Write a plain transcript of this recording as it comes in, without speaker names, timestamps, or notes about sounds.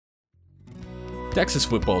Texas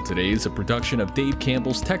Football Today is a production of Dave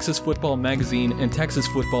Campbell's Texas Football Magazine and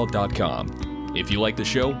TexasFootball.com. If you like the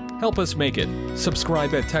show, help us make it.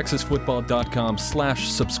 Subscribe at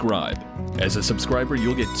TexasFootball.com/subscribe. As a subscriber,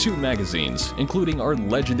 you'll get 2 magazines, including our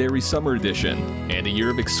legendary summer edition, and a year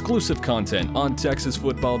of exclusive content on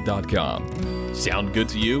TexasFootball.com. Sound good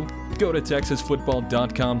to you? Go to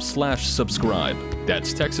TexasFootball.com/subscribe.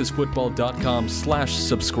 That's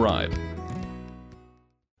TexasFootball.com/subscribe.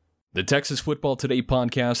 The Texas Football Today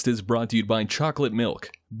podcast is brought to you by Chocolate Milk,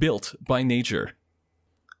 built by nature.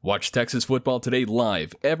 Watch Texas Football Today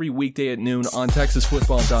live every weekday at noon on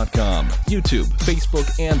TexasFootball.com, YouTube, Facebook,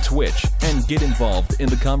 and Twitch, and get involved in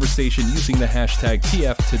the conversation using the hashtag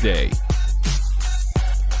TFToday.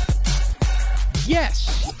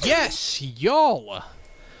 Yes, y'all.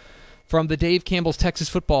 From the Dave Campbell's Texas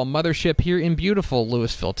Football Mothership here in beautiful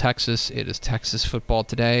Lewisville, Texas, it is Texas Football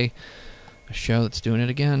Today, a show that's doing it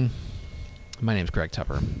again. My name's Greg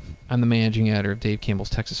Tupper. I'm the managing editor of Dave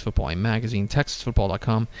Campbell's Texas Football, a magazine,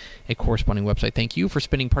 TexasFootball.com, a corresponding website. Thank you for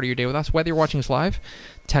spending part of your day with us, whether you're watching us live,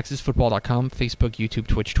 TexasFootball.com, Facebook, YouTube,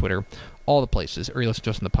 Twitch, Twitter, all the places, or you listen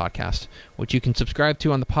to us on the podcast, which you can subscribe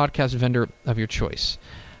to on the podcast vendor of your choice.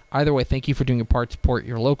 Either way, thank you for doing your part to support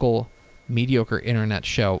your local mediocre internet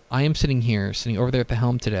show. I am sitting over there at the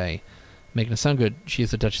helm today, making it sound good. She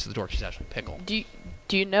is the Duchess of the Dork. She's actually Pickle. Do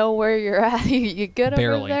you know where you're at? You good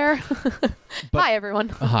Barely. over there? Hi, everyone.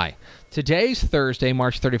 Hi. Today's Thursday,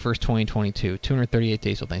 March 31st, 2022, 238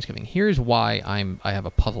 days till Thanksgiving. Here's why I have a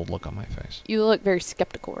puzzled look on my face. You look very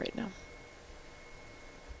skeptical right now.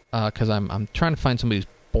 Because I'm trying to find somebody who's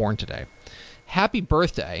born today. Happy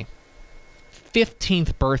birthday,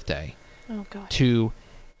 15th birthday, to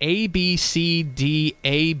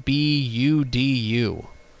ABCDABUDU,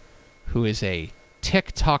 who is a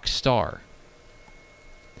TikTok star.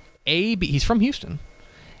 He's from Houston.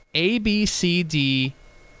 ABCDABUDU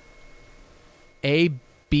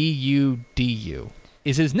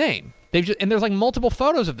is his name. And there's like multiple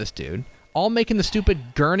photos of this dude, all making the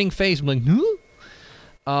stupid gurning face. I'm like, huh?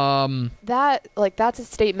 That's a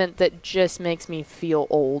statement that just makes me feel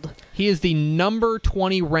old. He is the number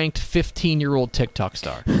 20 ranked 15-year-old TikTok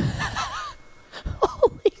star.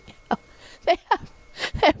 Holy cow. They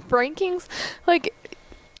have rankings?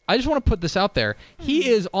 I just want to put this out there. He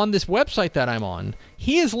is on this website that I'm on.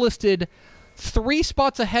 He is listed 3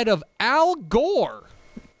 spots ahead of Al Gore,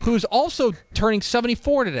 who's also turning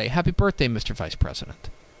 74 today. Happy birthday, Mr. Vice President.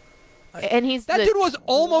 And that dude was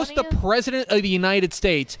almost the president of the United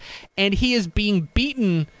States, and he is being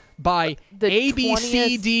beaten by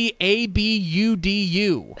ABCDABUDU,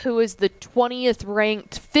 who is the 20th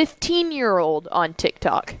ranked 15-year-old on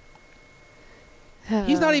TikTok.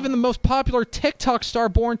 He's not even the most popular TikTok star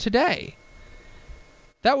born today.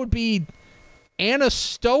 That would be Anna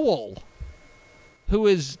Stowell, who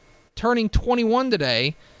is turning 21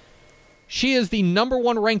 today. She is the number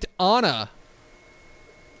 1 ranked Anna.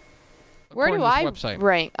 Where do I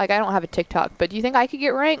rank? I don't have a TikTok, but do you think I could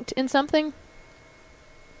get ranked in something?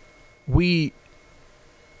 We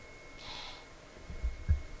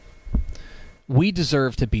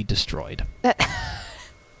deserve to be destroyed.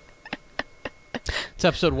 It's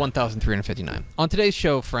episode 1359. On today's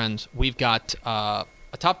show, friends, we've got a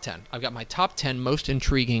top 10. I've got my top 10 most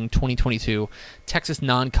intriguing 2022 Texas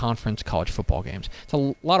non-conference college football games. It's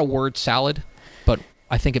a lot of word salad, but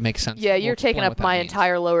I think it makes sense. Yeah, you're taking up my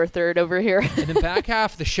entire lower third over here. In the back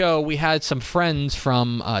half of the show, we had some friends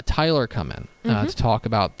from Tyler come in to talk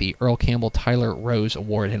about the Earl Campbell Tyler Rose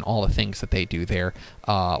Award and all the things that they do there.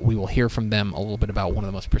 We will hear from them a little bit about one of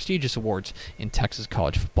the most prestigious awards in Texas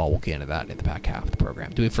college football. We'll get into that in the back half of the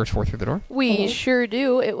program. Do we first 4 through the door? We sure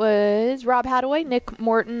do. It was Rob Hadaway, Nick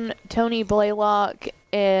Morton, Tony Blaylock,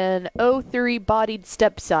 and 03 Bodied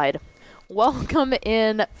Stepside. Welcome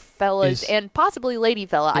in, fellas, and possibly lady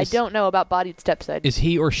fella. I don't know about Bodied Stepside. Is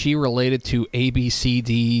he or she related to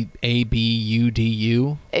ABCDABUDU?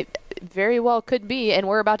 It very well could be, and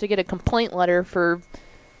we're about to get a complaint letter for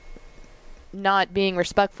not being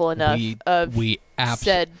respectful enough of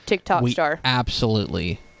said TikTok star. We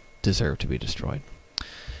absolutely deserve to be destroyed.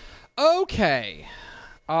 Okay.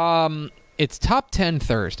 It's Top 10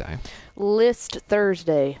 Thursday. List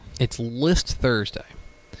Thursday. It's List Thursday.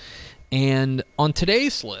 And on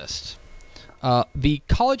today's list, the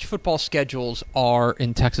college football schedules are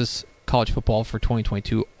in Texas college football for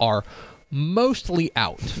 2022 are mostly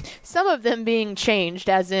out. Some of them being changed,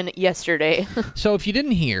 as in yesterday. So if you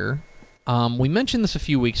didn't hear, we mentioned this a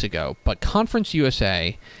few weeks ago, but Conference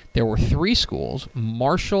USA, there were 3 schools,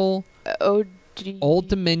 Marshall, Old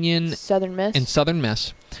Dominion, Southern Miss, and Southern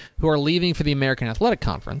Miss, who are leaving for the American Athletic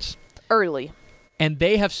Conference. Early. and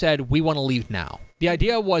they have said, we want to leave now. The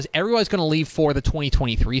idea was everyone's going to leave for the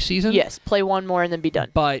 2023 season. Yes, play one more and then be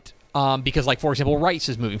done. But because, like, for example, Rice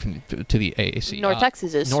is moving to the AAC. North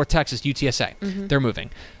Texas is. North Texas, UTSA. Mm-hmm. They're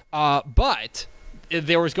moving. But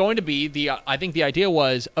there was going to be I think the idea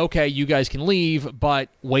was, okay, you guys can leave, but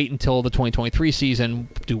wait until the 2023 season,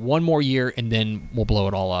 do one more year, and then we'll blow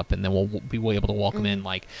it all up, and then we'll be able to welcome in,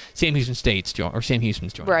 like, Sam Houston State's or Sam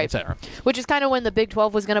Houston's joining, right, etc. Which is kind of when the Big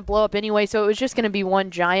 12 was going to blow up anyway, so it was just going to be one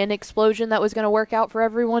giant explosion that was going to work out for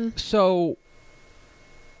everyone. So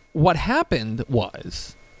what happened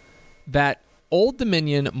was that Old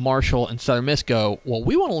Dominion, Marshall, and Southern Miss go, well,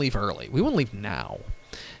 we want to leave early. We want to leave now.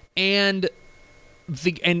 And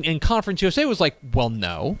Conference USA was like, well,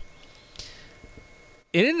 no.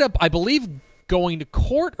 It ended up, I believe, going to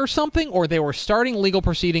court or something, or they were starting legal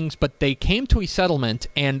proceedings, but they came to a settlement.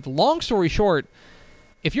 And long story short,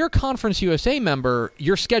 if you're a Conference USA member,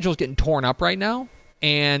 your schedule's getting torn up right now,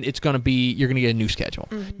 and you're going to get a new schedule.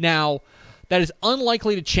 Mm-hmm. Now, that is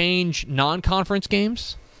unlikely to change non-conference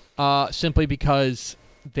games, simply because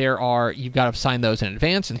you've got to sign those in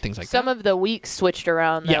advance and things like that. Some of the weeks switched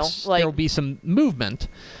around, though. Yes, there will be some movement.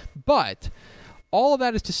 But all of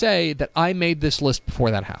that is to say that I made this list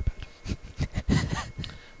before that happened.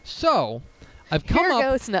 So I've come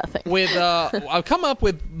up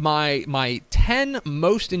with my 10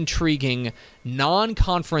 most intriguing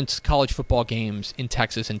non-conference college football games in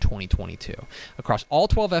Texas in 2022 across all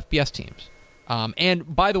 12 FBS teams.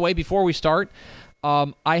 And by the way, before we start,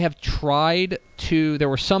 I have tried to. There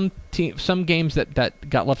were some games that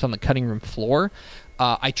got left on the cutting room floor.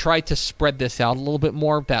 I tried to spread this out a little bit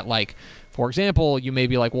more. That, like, for example, you may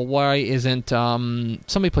be like, well, why isn't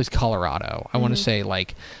somebody plays Colorado? I want to say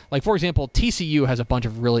like for example, TCU has a bunch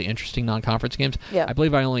of really interesting non-conference games. Yeah. I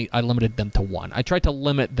believe I limited them to one. I tried to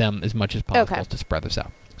limit them as much as possible to spread this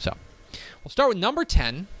out. So we'll start with number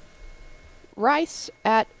 10. Rice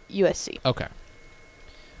at USC. Okay.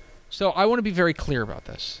 So I want to be very clear about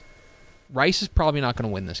this. Rice is probably not going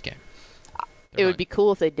to win this game. It would be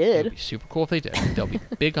cool if they did. It would be super cool if they did. They'll be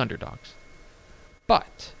big underdogs.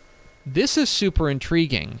 But this is super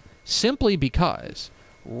intriguing simply because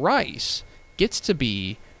Rice gets to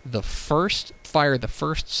be the first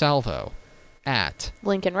salvo at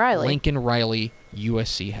Lincoln Riley,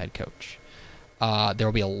 USC head coach. There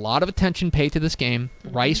will be a lot of attention paid to this game.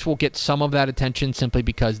 Mm-hmm. Rice will get some of that attention simply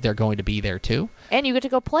because they're going to be there too. And you get to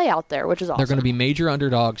go play out there, which is awesome. They're going to be major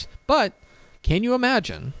underdogs. But can you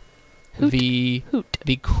imagine the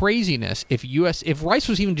craziness if Rice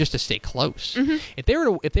was even just to stay close? Mm-hmm. If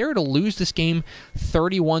they were to lose this game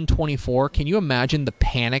 31-24, can you imagine the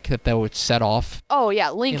panic that would set off? Oh yeah,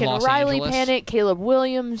 Lincoln Riley panic, Caleb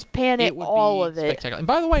Williams panic, all of it. Spectacular. And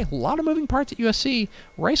by the way, a lot of moving parts at USC.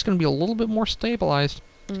 Rice is going to be a little bit more stabilized.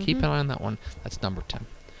 Mm-hmm. Keep an eye on that one. That's number 10.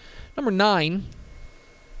 Number 9,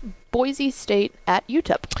 Boise State at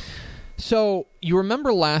UTEP. So you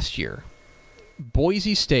remember last year,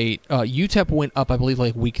 Boise State, UTEP went up, I believe,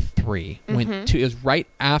 like week 3. Mm-hmm. It was right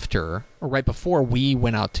after or right before we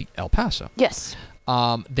went out to El Paso. Yes.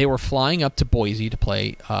 They were flying up to Boise to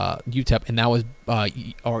play UTEP, and that was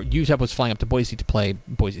UTEP was flying up to Boise to play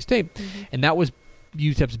Boise State, and that was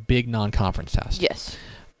UTEP's big non-conference test. Yes.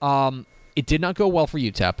 It did not go well for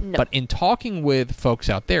UTEP, but in talking with folks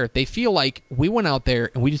out there, they feel like we went out there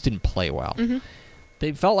and we just didn't play well. Mm-hmm.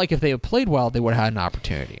 They felt like if they had played well, they would have had an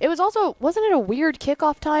opportunity. It was also, wasn't it a weird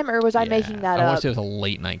kickoff time, or was I making that up? I want to say it was a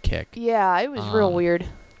late night kick. Yeah, it was real weird.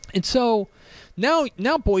 And so now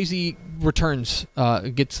Boise returns,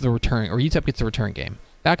 gets the return, or UTEP gets the return game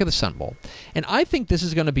back at the Sun Bowl. And I think this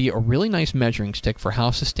is going to be a really nice measuring stick for how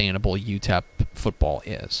sustainable UTEP football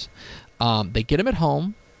is. They get them at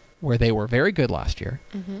home, where they were very good last year,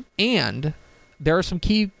 and there are some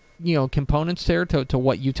key components there to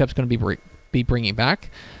what UTEP's going to be bringing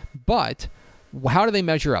back. But how do they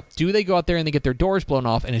measure up? Do they go out there and they get their doors blown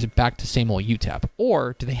off, and is it back to same old UTEP?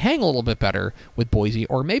 Or do they hang a little bit better with Boise,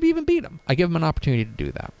 or maybe even beat them? I give them an opportunity to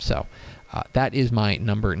do that. So that is my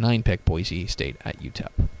number 9 pick, Boise State at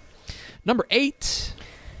UTEP. Number 8.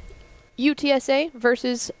 UTSA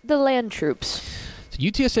versus the Land Troops. So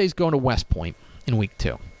UTSA is going to West Point in week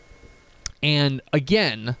 2. And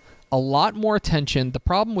again, a lot more attention. The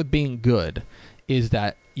problem with being good is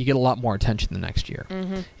that you get a lot more attention the next year.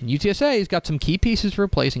 And UTSA has got some key pieces to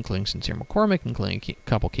replace, including Sincere McCormick, including a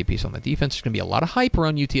couple key pieces on the defense. There's going to be a lot of hype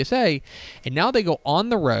around UTSA. And now they go on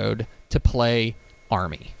the road to play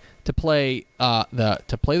Army, to play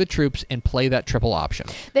the troops and play that triple option.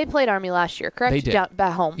 They played Army last year, correct? They did.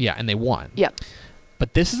 Back home. Yeah, and they won. Yeah.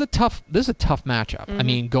 But this is a tough matchup. I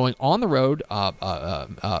mean, going on the road,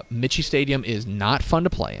 Mitchie Stadium is not fun to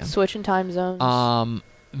play in. Switching time zones.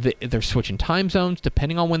 They're switching time zones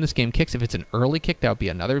depending on when this game kicks. If it's an early kick, that would be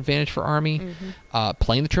another advantage for Army.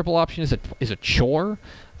 Playing the triple option is a chore,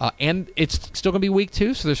 and it's still going to be week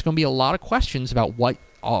 2, so there's going to be a lot of questions about what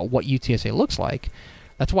UTSA looks like.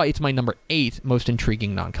 That's why it's my number 8 most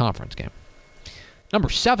intriguing non-conference game. Number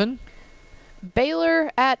 7,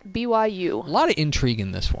 Baylor at BYU. A lot of intrigue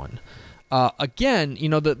in this one. Again,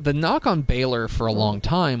 the knock on Baylor for a long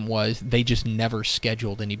time was they just never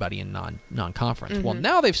scheduled anybody in non-conference. Well,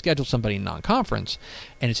 now they've scheduled somebody in non-conference,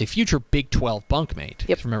 and it's a future Big 12 bunkmate.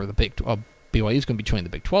 Yep. Remember, BYU is going to be joining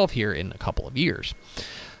the Big 12 here in a couple of years.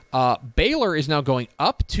 Baylor is now going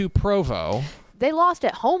up to Provo. They lost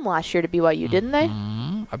at home last year to BYU, didn't they?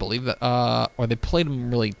 I believe that, or they played them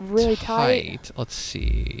really tight. Let's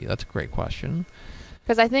see. That's a great question.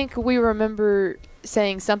 Because I think we remember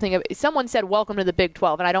saying something. Someone said, "Welcome to the Big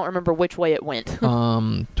 12," and I don't remember which way it went.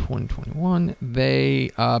 2021,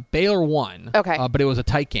 Baylor won. Okay. But it was a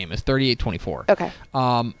tight game. It's 38-24. Okay.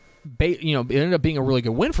 It ended up being a really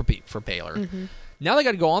good win for Baylor. Now they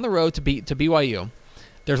got to go on the road to BYU.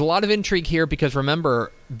 There's a lot of intrigue here because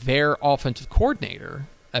remember their offensive coordinator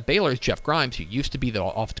at Baylor is Jeff Grimes, who used to be the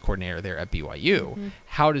offensive coordinator there at BYU.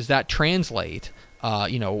 How does that translate?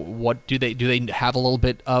 What do they have a little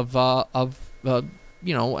bit of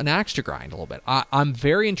an axe to grind a little bit? I'm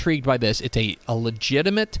very intrigued by this. It's a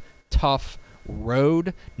legitimate, tough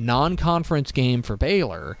road non-conference game for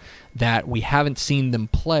Baylor that we haven't seen them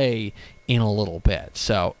play in a little bit.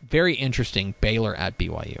 So very interesting. Baylor at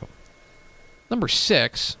BYU. Number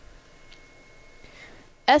 6.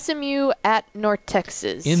 SMU at North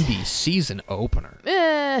Texas. In the season opener.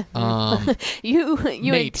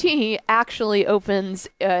 UNT actually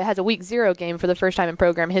has a week 0 game for the first time in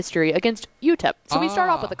program history against UTEP. So we start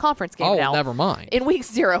off with a conference game now. Oh, never mind. In week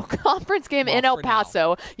 0, conference game in El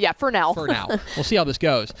Paso. Yeah, for now. We'll see how this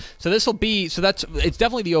goes. So it's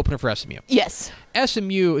definitely the opener for SMU. Yes.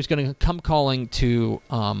 SMU is going to come calling to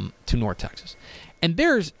North Texas. And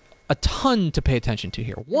there's a ton to pay attention to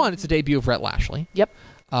here. One, it's the debut of Rhett Lashley. Yep.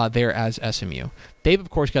 There as SMU. They've, of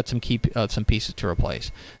course, got some pieces to replace.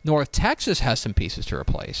 North Texas has some pieces to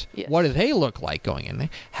replace. Yes. What do they look like going in there?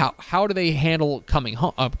 How do they handle coming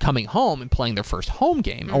home and playing their first home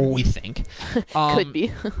game, or we think? Could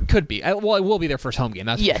be. Could be. Well, it will be their first home game,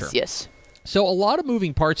 that's for sure. Yes. So a lot of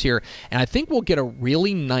moving parts here, and I think we'll get a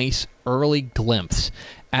really nice early glimpse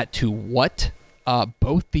at to what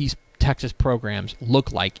both these Texas programs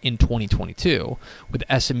look like in 2022, with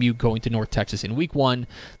SMU going to North Texas in week 1,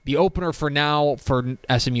 the opener for now for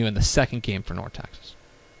SMU, and the second game for North Texas.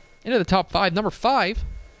 Into the top 5, number 5.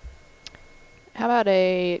 How about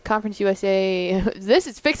a Conference USA? This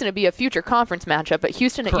is fixing to be a future conference matchup, but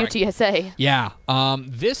Houston at UTSA. Yeah.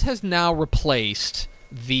 This has now replaced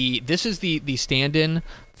this is the stand-in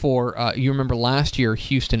for, you remember last year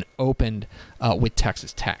Houston opened with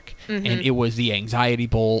Texas Tech, and it was the anxiety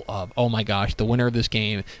bowl of, oh my gosh, the winner of this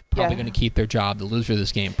game probably going to keep their job, the loser of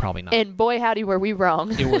this game probably not. And boy howdy were we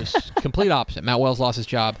wrong. It was complete opposite. Matt Wells lost his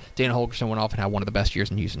job. Dana Holgorsen went off and had one of the best years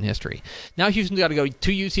in Houston history. Now Houston's got to go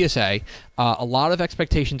to UTSA. A lot of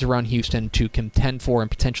expectations around Houston to contend for and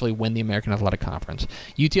potentially win the American Athletic Conference.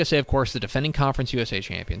 UTSA, of course, the defending Conference USA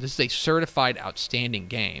champions. This is a certified outstanding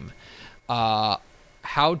game.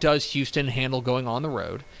 How does Houston handle going on the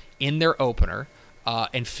road in their opener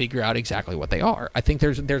and figure out exactly what they are? I think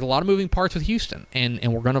there's a lot of moving parts with Houston,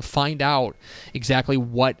 and we're going to find out exactly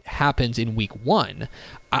what happens in week 1.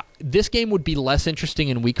 This game would be less interesting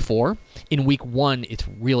in week 4. In week 1, it's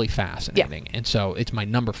really fascinating, and so it's my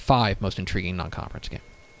number 5 most intriguing non-conference game.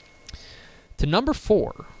 To number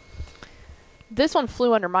 4. This one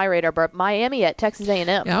flew under my radar, but Miami at Texas A&M.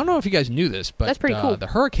 Yeah, I don't know if you guys knew this, but that's pretty cool. The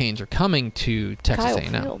Hurricanes are coming to Texas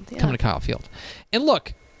A&M. Coming to Kyle Field. And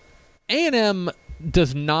look, A&M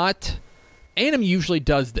does not... A&M usually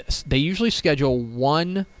does this. They usually schedule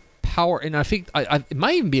one power... And I think it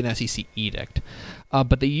might even be an SEC edict,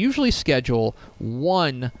 but they usually schedule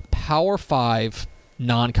one Power 5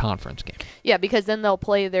 non-conference game. Yeah, because then they'll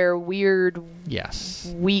play their weird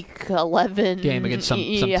week 11 game against some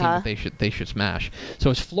team that they should smash. So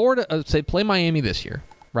it's Florida. Say play Miami this year,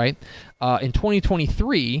 right? In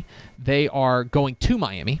 2023, they are going to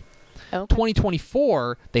Miami. Okay.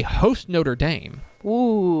 2024, they host Notre Dame.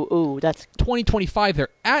 Ooh, that's 2025. They're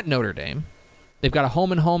at Notre Dame. They've got a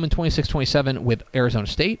home in 26-27 with Arizona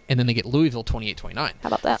State, and then they get Louisville 28-29. How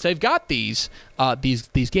about that? So they've got these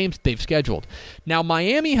games they've scheduled. Now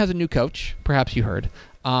Miami has a new coach. Perhaps you heard.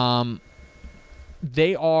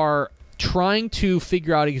 They are trying to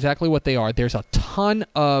figure out exactly what they are. There's a ton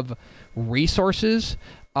of resources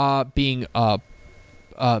being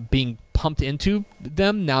pumped into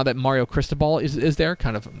them now that Mario Cristobal is there,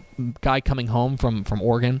 kind of guy coming home from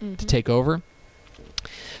Oregon to take over.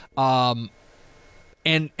 And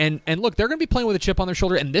look, they're going to be playing with a chip on their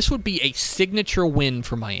shoulder, and this would be a signature win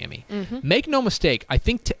for Miami. Make no mistake, I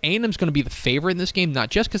think A&M's going to be the favorite in this game,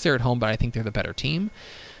 not just because they're at home, but I think they're the better team.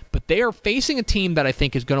 But they are facing a team that I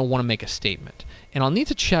think is going to want to make a statement. And I'll need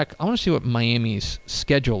to check. I want to see what Miami's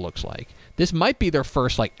schedule looks like. This might be their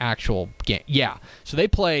first actual game. Yeah. So they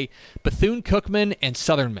play Bethune-Cookman and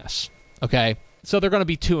Southern Miss. Okay. So they're going to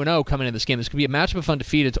be 2-0 coming into this game. This could be a matchup of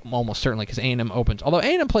undefeated, almost certainly, because A&M opens. Although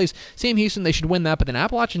A&M plays Sam Houston, they should win that. But then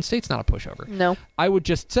Appalachian State's not a pushover. No. I would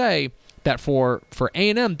just say that for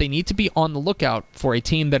A&M, they need to be on the lookout for a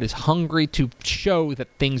team that is hungry to show that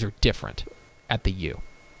things are different at the U.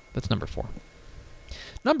 That's number 4.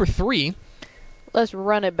 Number 3. Let's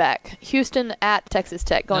run it back. Houston at Texas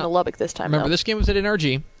Tech, going to Lubbock this time. Remember, this game was at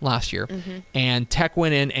NRG last year, and Tech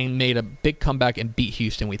went in and made a big comeback and beat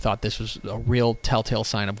Houston. We thought this was a real telltale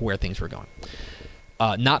sign of where things were going.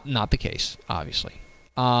 Not the case, obviously.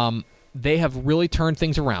 They have really turned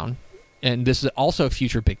things around, and this is also a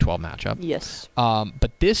future Big 12 matchup. Yes.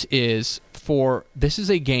 But this is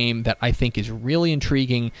a game that I think is really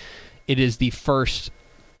intriguing. It is the first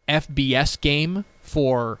FBS game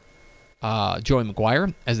for Joey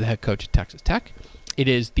McGuire as the head coach at Texas Tech. It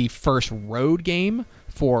is the first road game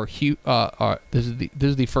for this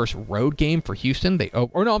is the first road game for Houston. They go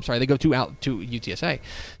to UTSA.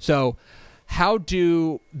 So how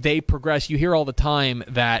do they progress? You hear all the time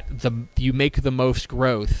that you make the most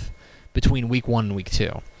growth between week 1 and week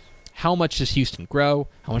 2. How much does Houston grow?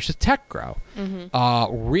 How much does Tech grow?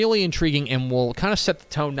 Really intriguing, and will kind of set the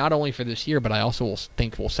tone not only for this year, but I also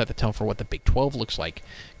think will set the tone for what the Big 12 looks like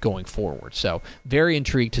going forward. So very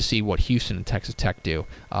intrigued to see what Houston and Texas Tech do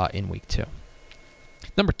in week 2.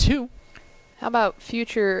 Number 2. How about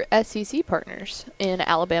future SEC partners in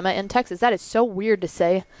Alabama and Texas? That is so weird to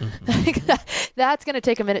say. That's going to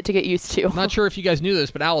take a minute to get used to. I'm not sure if you guys knew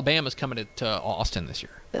this, but Alabama's coming to Austin this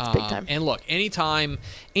year. That's big time. And look, anytime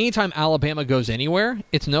Alabama goes anywhere,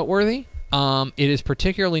 it's noteworthy. It is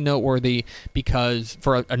particularly noteworthy because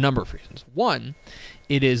for a number of reasons. One,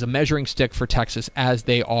 it is a measuring stick for Texas as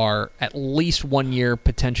they are at least 1 year,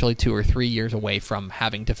 potentially 2 or 3 years away from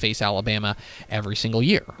having to face Alabama every single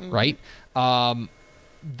year, right?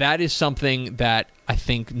 That is something that I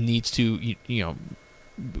think needs to, you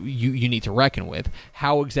need to reckon with.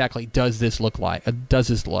 How exactly does this look?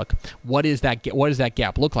 What does that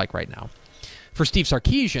gap look like right now? For Steve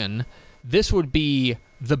Sarkisian, this would be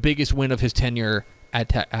the biggest win of his tenure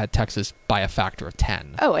at Texas by a factor of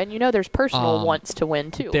 10. Oh, and there's personal wants to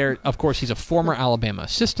win too. Of course, he's a former Alabama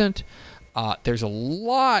assistant. There's a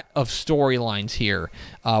lot of storylines here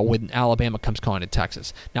when Alabama comes calling to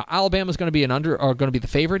Texas. Now, Alabama's going to be going to be the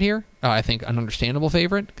favorite here. I think an understandable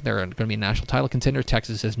favorite. They're going to be a national title contender.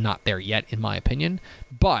 Texas is not there yet, in my opinion.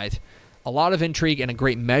 But a lot of intrigue and a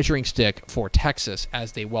great measuring stick for Texas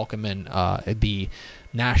as they welcome in the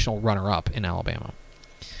national runner-up in Alabama.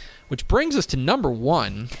 Which brings us to number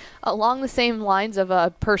 1. Along the same lines of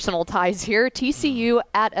personal ties here, TCU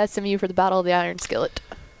at SMU for the Battle of the Iron Skillet.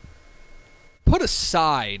 Put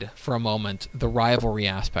aside for a moment the rivalry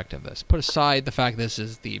aspect of this. Put aside the fact this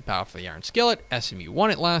is the Battle for the Iron Skillet. SMU won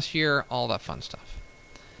it last year. All that fun stuff.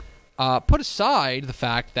 Put aside the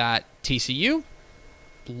fact that TCU,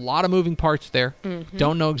 a lot of moving parts there.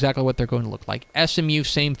 Don't know exactly what they're going to look like. SMU,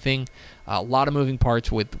 same thing. A lot of moving parts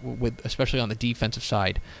with especially on the defensive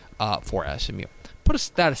side for SMU.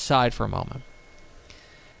 Put that aside for a moment.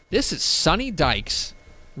 This is Sonny Dykes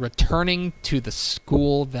returning to the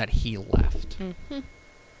school that he left.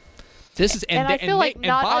 This is and I feel like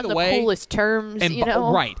not on the coolest terms,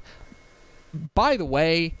 right. By the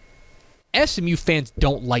way, SMU fans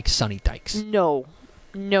don't like Sonny Dykes. No.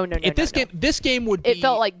 This game would be. It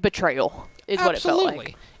felt like betrayal. Is absolutely. What it felt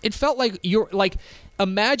like. It felt like you're like.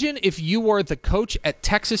 Imagine if you were the coach at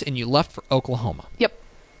Texas and you left for Oklahoma. Yep.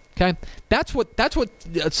 Okay, that's what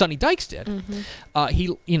Sonny Dykes did.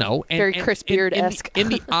 He, very Chris Beard-esque. In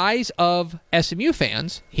the eyes of SMU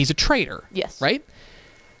fans, he's a traitor. Yes. Right.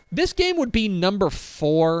 This game would be number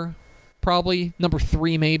 4, probably number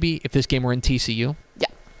 3, maybe if this game were in TCU. Yeah.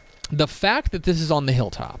 The fact that this is on the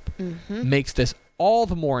hilltop makes this all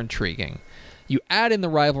the more intriguing. You add in the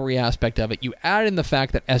rivalry aspect of it. You add in the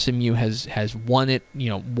fact that SMU has won it.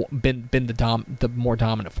 Been the more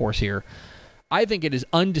dominant force here. I think it is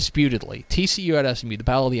undisputedly TCU at SMU, the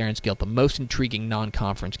Battle of the Iron Scale, the most intriguing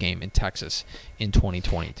non-conference game in Texas in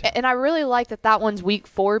 2022. And I really like that one's week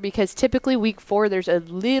 4, because typically week 4 there's a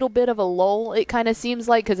little bit of a lull, it kind of seems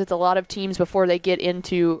like, because it's a lot of teams before they get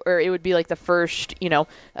into, or it would be like the first,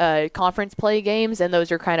 conference play games, and those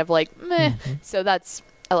are kind of like meh. Mm-hmm. So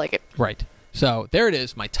I like it. Right. So there it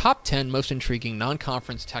is, my top 10 most intriguing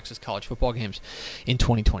non-conference Texas college football games in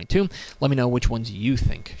 2022. Let me know which ones you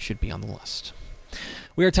think should be on the list.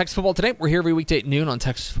 We are Texas Football Today. We're here every weekday at noon on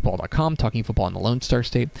TexasFootball.com, talking football in the Lone Star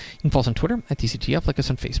State. You can follow us on Twitter at TCTF, like us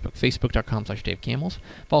on Facebook, Facebook.com/Dave Campbells.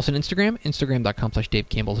 Follow us on Instagram, Instagram.com/Dave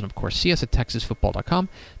Campbells, and of course, see us at TexasFootball.com.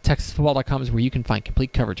 TexasFootball.com is where you can find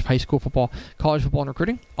complete coverage of high school football, college football, and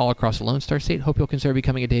recruiting all across the Lone Star State. Hope you'll consider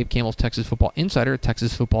becoming a Dave Campbell's Texas Football Insider at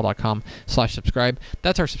TexasFootball.com/subscribe.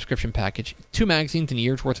 That's our subscription package. 2 magazines and a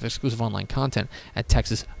year's worth of exclusive online content at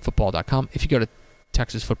TexasFootball.com. If you go to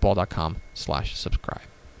TexasFootball.com/subscribe.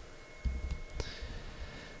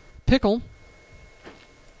 Pickle.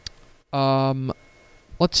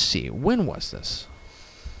 Let's see. When was this?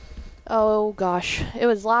 Oh gosh, it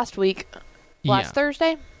was last week. Last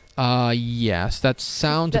Thursday. Yes, that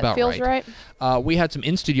sounds about right. That feels right. We had some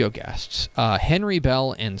in-studio guests, Henry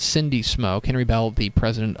Bell and Cindy Smoke. Henry Bell, the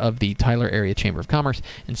president of the Tyler Area Chamber of Commerce,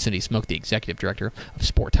 and Cindy Smoke, the executive director of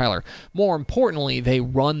Sport Tyler. More importantly, they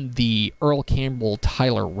run the Earl Campbell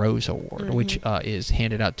Tyler Rose Award, which is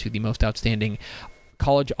handed out to the most outstanding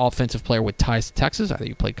college offensive player with ties to Texas. Either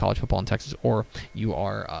you played college football in Texas or you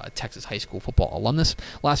are a Texas high school football alumnus.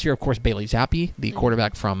 Last year, of course, Bailey Zappi, the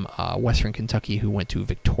quarterback from Western Kentucky who went to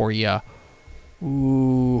Victoria.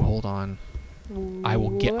 Ooh, hold on. I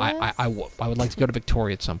will get. I would like to go to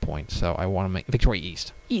Victoria at some point, so I want to make Victoria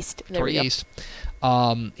East. Victoria East.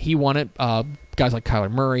 He won it. Guys like Kyler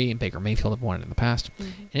Murray and Baker Mayfield have won it in the past.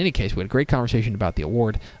 In any case, we had a great conversation about the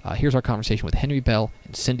award. Here's our conversation with Henry Bell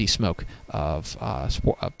and Cindy Smoke of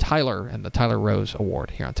Tyler and the Tyler Rose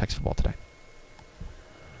Award here on Texas Football Today.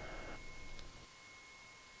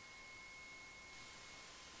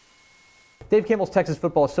 Dave Campbell's Texas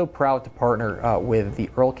Football is so proud to partner with the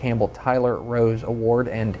Earl Campbell Tyler Rose Award,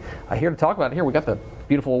 and here to talk about it, we got the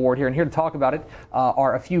beautiful award here, and here to talk about it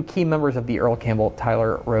are a few key members of the Earl Campbell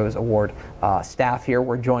Tyler Rose Award staff here.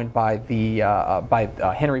 We're joined by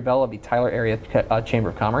Henry Bell of the Tyler Area Chamber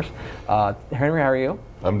of Commerce. Henry, how are you?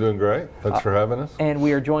 I'm doing great. Thanks for having us. And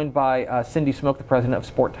we are joined by Cindy Smoke, the president of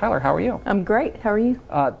Sport Tyler. How are you? I'm great. How are you?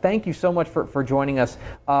 Thank you so much for joining us.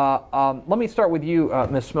 Let me start with you,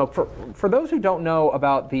 Ms. Smoke. For those who don't know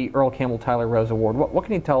about the Earl Campbell Tyler Rose Award, what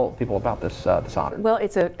can you tell people about this honor? Well,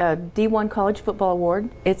 it's a D1 college football award.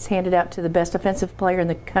 It's handed out to the best offensive player in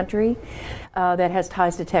the country that has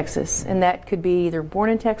ties to Texas, and that could be either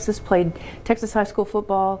born in Texas, played Texas high school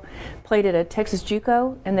football, played at a Texas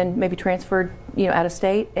JUCO, and then maybe transferred, out of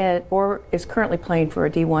state, or is currently playing for a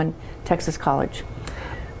D1 Texas college.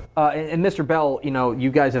 And Mr. Bell,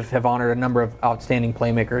 you guys have honored a number of outstanding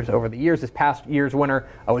playmakers over the years. This past year's winner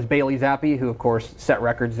was Bailey Zappi, who, of course, set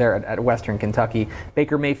records there at Western Kentucky.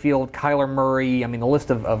 Baker Mayfield, Kyler Murray. I mean, the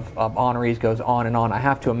list of honorees goes on and on. I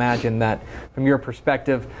have to imagine that, from your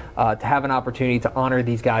perspective, to have an opportunity to honor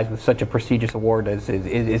these guys with such a prestigious award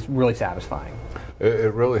is really satisfying.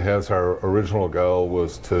 It really has. Our original goal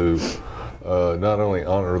was to not only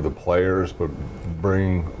honor the players, but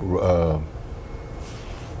bring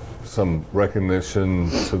some recognition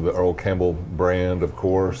to the Earl Campbell brand, of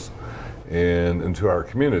course, and to our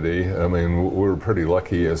community. I mean, we're pretty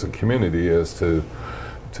lucky as a community as to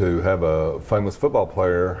have a famous football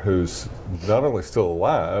player who's not only still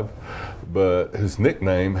alive, but whose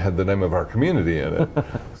nickname had the name of our community in it.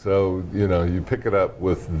 So, you pick it up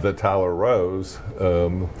with the Tyler Rose,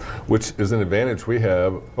 which is an advantage we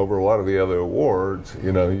have over a lot of the other awards.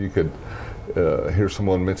 You could hear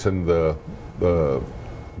someone mention the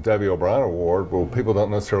Davy O'Brien Award. Well, people don't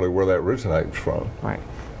necessarily where that originates from. Right.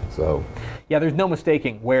 So. Yeah, there's no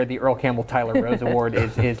mistaking where the Earl Campbell Tyler Rose Award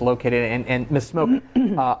is located. And Ms. Smoke,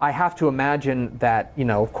 I have to imagine that,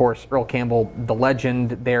 of course, Earl Campbell, the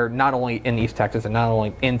legend, they're not only in East Texas and not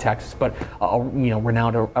only in Texas, but,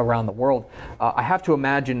 renowned around the world. I have to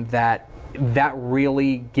imagine that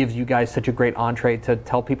really gives you guys such a great entree to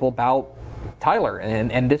tell people about Tyler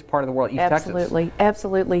and this part of the world, East Texas.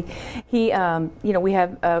 Absolutely. He, we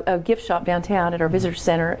have a gift shop downtown at our visitor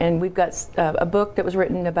center, and we've got a book that was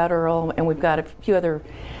written about Earl, and we've got a few other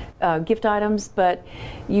gift items. But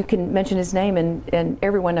you can mention his name, and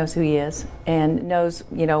everyone knows who he is and knows,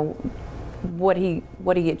 what he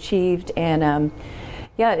achieved, and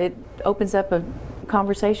it opens up a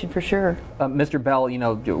conversation for sure. Mr. Bell,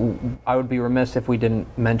 I would be remiss if we didn't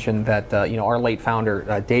mention that our late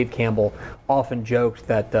founder Dave Campbell often joked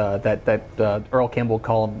that Earl Campbell would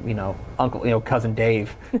call him Uncle, cousin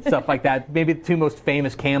Dave, stuff like that. Maybe the two most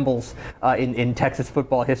famous Campbells in Texas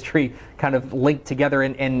football history kind of linked together,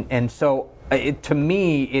 and so to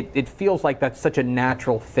me it feels like that's such a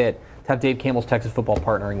natural fit to have Dave Campbell's Texas football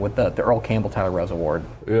partnering with the Earl Campbell Tyler Rose Award.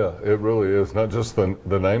 Yeah, it really is. Not just the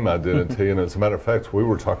name identity, and as a matter of fact, we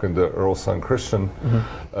were talking to Earl's son Christian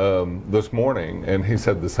this morning, and he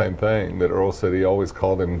said the same thing, that Earl said he always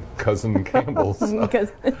called him Cousin Campbell. So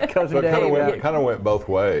Cousin it kind of went both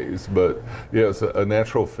ways, but yeah, it's a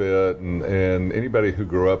natural fit, and anybody who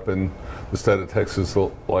grew up in the state of Texas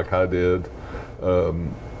like I did,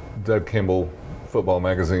 Dave Campbell Football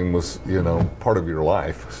Magazine was, part of your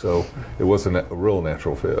life, so it was a real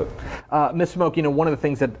natural fit. Ms. Smoke, one of the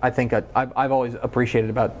things that I think I've always appreciated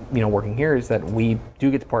about working here is that we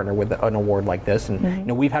do get to partner with an award like this,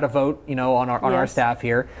 and we've had a vote, on our staff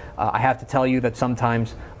here. I have to tell you that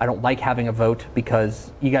sometimes I don't like having a vote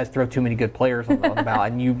because you guys throw too many good players on the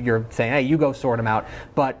ballot, and you're saying, hey, you go sort them out.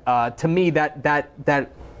 But to me,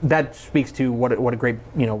 that speaks to what a great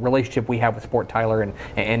relationship we have with Sport Tyler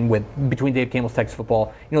and with between Dave Campbell's Texas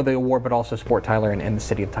Football, the award, but also Sport Tyler and the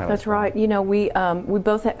city of Tyler. That's right. We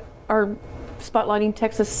both are spotlighting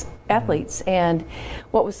Texas athletes, and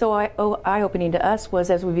what was so eye-opening to us was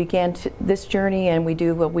as we began this journey, and we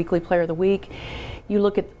do a weekly Player of the Week. You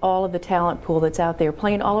look at all of the talent pool that's out there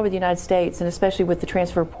playing all over the United States, and especially with the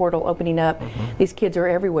transfer portal opening up, these kids are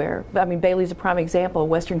everywhere. I mean, Bailey's a prime example.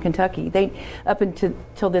 Western Kentucky, they up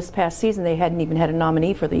until this past season, they hadn't even had a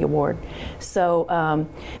nominee for the award. So,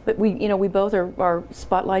 but we both are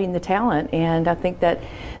spotlighting the talent, and I think that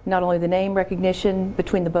not only the name recognition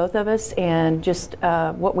between the both of us and just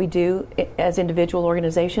what we do as individual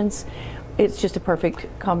organizations, it's just a perfect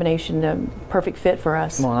combination, a perfect fit for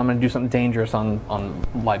us. Well, I'm going to do something dangerous on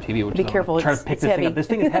live TV, which be careful. Try to pick this thing up. This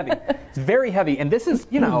thing is heavy. It's very heavy, and this is,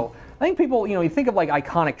 I think people, you think of like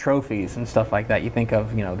iconic trophies and stuff like that. You think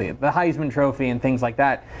of, the Heisman Trophy and things like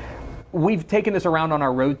that. We've taken this around on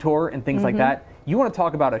our road tour and things like that. You want to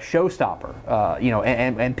talk about a showstopper,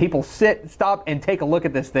 and people stop and take a look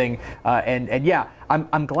at this thing, and yeah,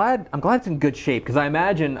 I'm glad it's in good shape, because I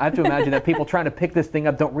have to imagine that people trying to pick this thing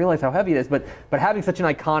up don't realize how heavy it is, but having such an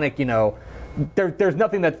iconic,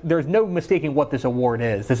 there's no mistaking what this award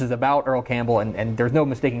is. This is about Earl Campbell, and there's no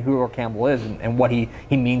mistaking who Earl Campbell is and what he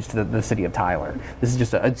means to the city of Tyler. This is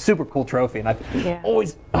just a super cool trophy, and I've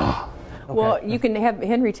always. Okay. Well, you can have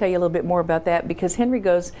Henry tell you a little bit more about that, because Henry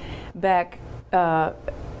goes back to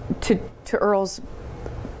Earl's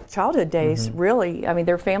childhood days, really. I mean,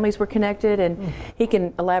 their families were connected, and he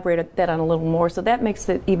can elaborate that on a little more. So that makes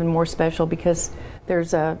it even more special, because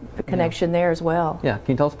there's a connection there as well. Yeah,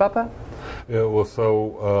 can you tell us about that? Yeah, well,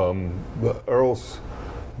 so Earl's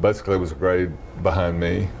basically was a grade behind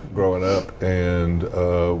me growing up, and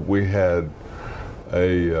we had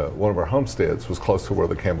one of our homesteads was close to where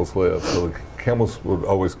the Campbells lived. So the Campbells would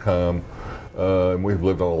always come, and we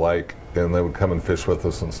lived on a lake, and they would come and fish with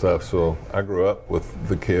us and stuff. So I grew up with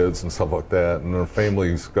the kids and stuff like that, and their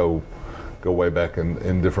families go way back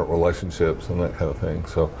in different relationships and that kind of thing.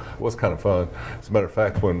 So it was kind of fun. As a matter of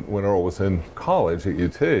fact, when Earl was in college at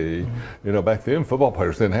UT, back then football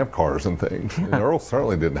players didn't have cars and things, and Earl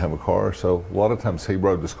certainly didn't have a car. So a lot of times he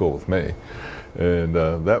rode to school with me, and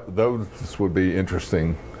those would be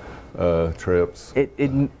interesting trips.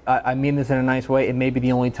 I mean this in a nice way. It may be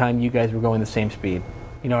the only time you guys were going the same speed.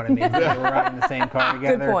 You know what I mean? We were riding the same car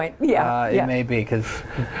together. Good point. Yeah. It may be, because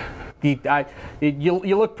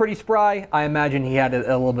you look pretty spry. I imagine he had a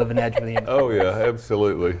little bit of an edge for the end. Oh yeah,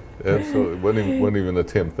 absolutely. Wouldn't even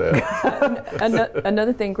attempt that.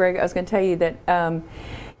 Another thing, Greg, I was going to tell you that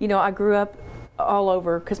I grew up all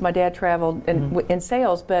over, because my dad traveled in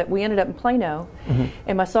sales, but we ended up in Plano.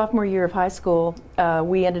 In my sophomore year of high school,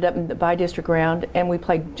 we ended up in the by-district round, and we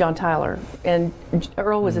played John Tyler, and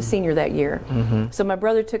Earl was a senior that year. So my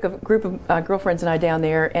brother took a group of girlfriends and I down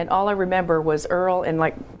there, and all I remember was Earl and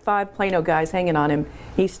like 5 Plano guys hanging on him.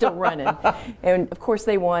 He's still running. And of course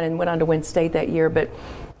they won and went on to win state that year, but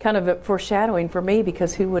kind of a foreshadowing for me,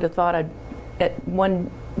 because who would have thought at one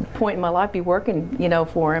point in my life be working,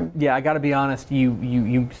 for him. Yeah, I got to be honest.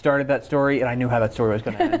 You started that story, and I knew how that story was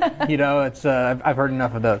going to end. It's I've heard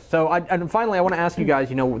enough of those. So, and finally, I want to ask you guys.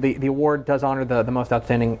 The award does honor the most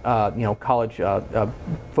outstanding, college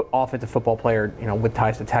offensive football player, with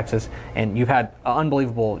ties to Texas. And you've had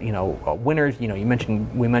unbelievable, winners. We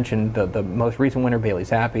mentioned the most recent winner, Bailey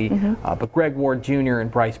Zappi, but Greg Ward Jr.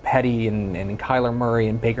 and Bryce Petty and Kyler Murray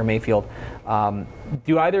and Baker Mayfield.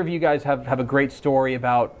 Do either of you guys have a great story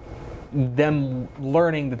about them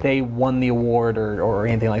learning that they won the award or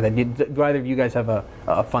anything like that? Do either of you guys have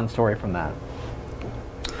a fun story from that?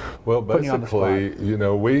 Well, basically,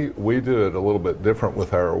 we do it a little bit different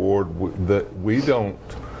with our award. That we don't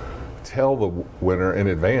tell the winner in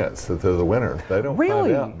advance that they're the winner. They don't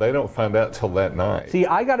really? find out. They don't find out till that night. See,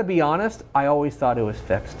 I got to be honest. I always thought it was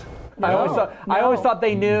fixed. I always thought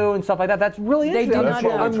they knew and stuff like that. That's really interesting. That's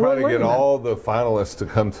why we try to get all the finalists to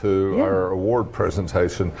come to our award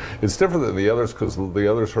presentation. It's different than the others because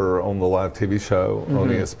the others are on the live TV show on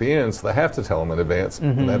ESPN, so they have to tell them in advance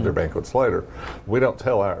and have their banquets later. We don't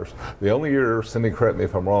tell ours. The only year, Cindy, correct me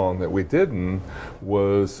if I'm wrong, that we didn't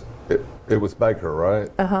was it was Baker, right?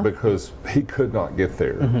 Because he could not get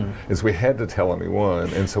there. And so we had to tell him he won,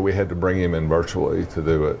 and so we had to bring him in virtually to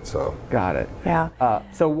do it. So got it. Yeah.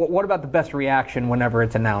 So what about the best reaction whenever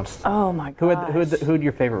it's announced? Oh my gosh. Who had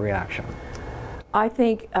your favorite reaction? I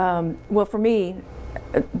think, well, for me,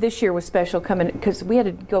 this year was special coming because we had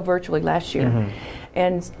to go virtually last year,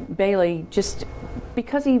 and Bailey, just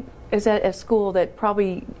because he is at a school that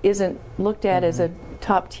probably isn't looked at as a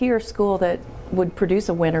top tier school that would produce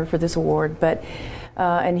a winner for this award, but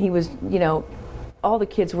and he was, all the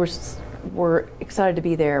kids were excited to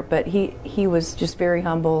be there, but he was just very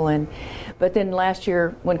humble. But then last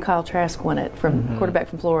year when Kyle Trask won it from quarterback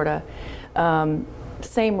from Florida,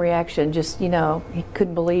 same reaction. Just he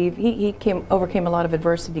couldn't believe he overcame a lot of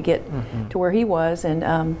adversity to get to where he was,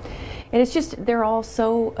 and it's just they're all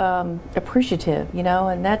so appreciative,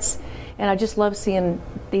 and I just love seeing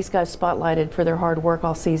these guys spotlighted for their hard work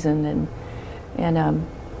all season and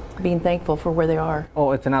being thankful for where they are.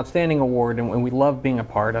 Oh, it's an outstanding award, and we love being a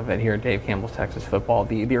part of it here at Dave Campbell's Texas Football.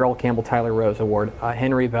 The Earl Campbell Tyler Rose Award,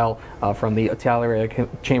 Henry Bell from the Italia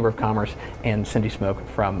Chamber of Commerce, and Cindy Smoke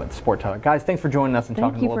from the Sport Tyler. Guys, thanks for joining us and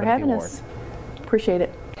talking a little bit about the award. Thank you for having us. Appreciate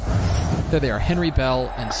it. There they are, Henry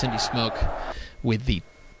Bell and Cindy Smoke with the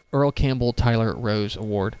Earl Campbell Tyler Rose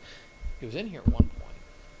Award. It was in here at one point.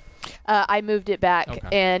 I moved it back,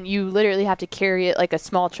 and you literally have to carry it like a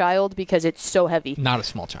small child because it's so heavy. Not a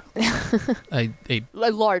small child. a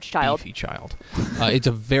large child. Beefy child. It's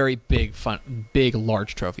a very big,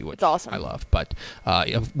 large trophy, which it's awesome. I love. But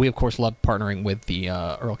we, of course, love partnering with the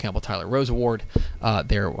Earl Campbell Tyler Rose Award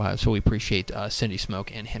so we appreciate Cindy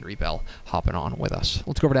Smoke and Henry Bell hopping on with us.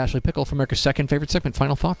 Let's go over to Ashley Pickle for America's second favorite segment.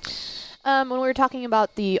 Final thoughts? When we were talking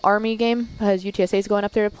about the Army game, because UTSA is going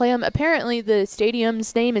up there to play them, apparently the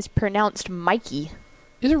stadium's name is pronounced Mikey.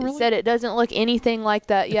 Is it really? It said it doesn't look anything like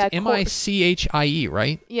that. It's Michie,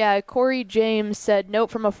 right? Yeah, Corey James said,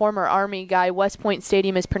 note from a former Army guy, West Point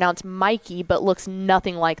Stadium is pronounced Mikey, but looks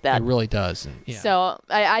nothing like that. It really does. Yeah. So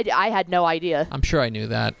I had no idea. I'm sure I knew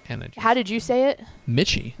that. How did you say it?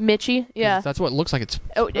 Michie. Michie, yeah. That's what it looks like.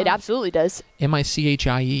 It absolutely does.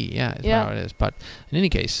 Michie, yeah, is how it is. But in any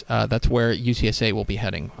case, that's where UTSA will be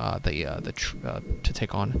heading to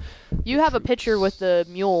take on. You have a picture with the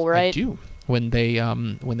mule, right? I do. When they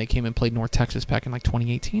came and played North Texas back in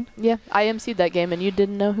 2018. Yeah, I emceed that game, and you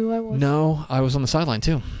didn't know who I was. No, I was on the sideline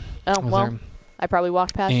too. Oh well, I probably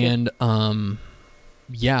walked past you. And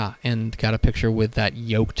and got a picture with that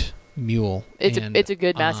yoked mule. It's a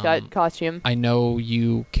good mascot costume. I know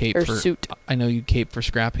you cape for suit. I know you cape for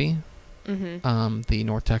Scrappy. The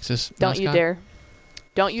North Texas. Don't mascot. you dare!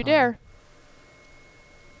 Don't you dare!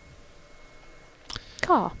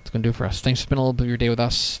 It's going to do it for us. Thanks for spending a little bit of your day with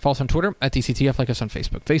us. Follow us on Twitter at DCTF, like us on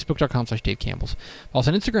Facebook, facebook.com/Dave Campbell's. Follow us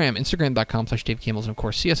on Instagram, instagram.com/Dave Campbell's, and of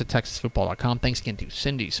course, see us at texasfootball.com. Thanks again to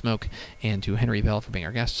Cindy Smoke and to Henry Bell for being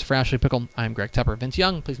our guests. For Ashley Pickle, I'm Greg Tepper. Vince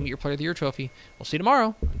Young, please meet your Player of the Year trophy. We'll see you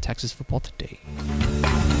tomorrow on Texas Football Today.